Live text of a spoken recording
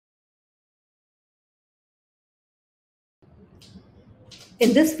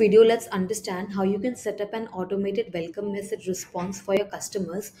In this video, let's understand how you can set up an automated welcome message response for your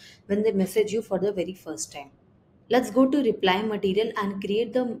customers when they message you for the very first time. Let's go to reply material and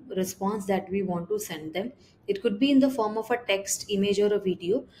create the response that we want to send them. It could be in the form of a text, image, or a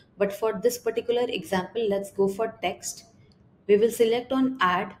video, but for this particular example, let's go for text. We will select on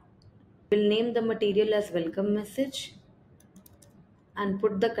add, we'll name the material as welcome message and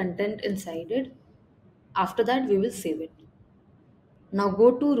put the content inside it. After that, we will save it. Now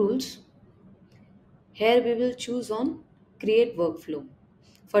go to rules. Here we will choose on create workflow.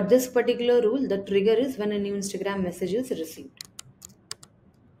 For this particular rule, the trigger is when a new Instagram message is received.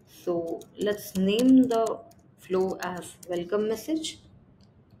 So let's name the flow as welcome message.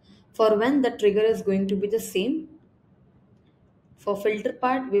 For when the trigger is going to be the same. For filter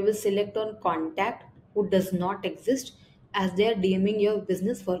part, we will select on contact who does not exist as they are DMing your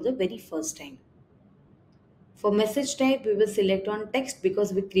business for the very first time. For message type, we will select on text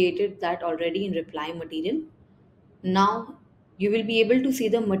because we created that already in reply material. Now you will be able to see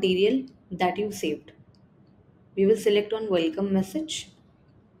the material that you saved. We will select on welcome message.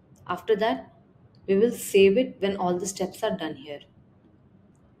 After that, we will save it when all the steps are done here.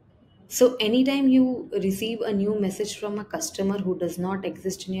 So anytime you receive a new message from a customer who does not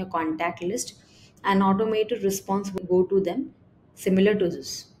exist in your contact list, an automated response will go to them similar to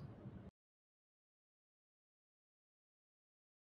this.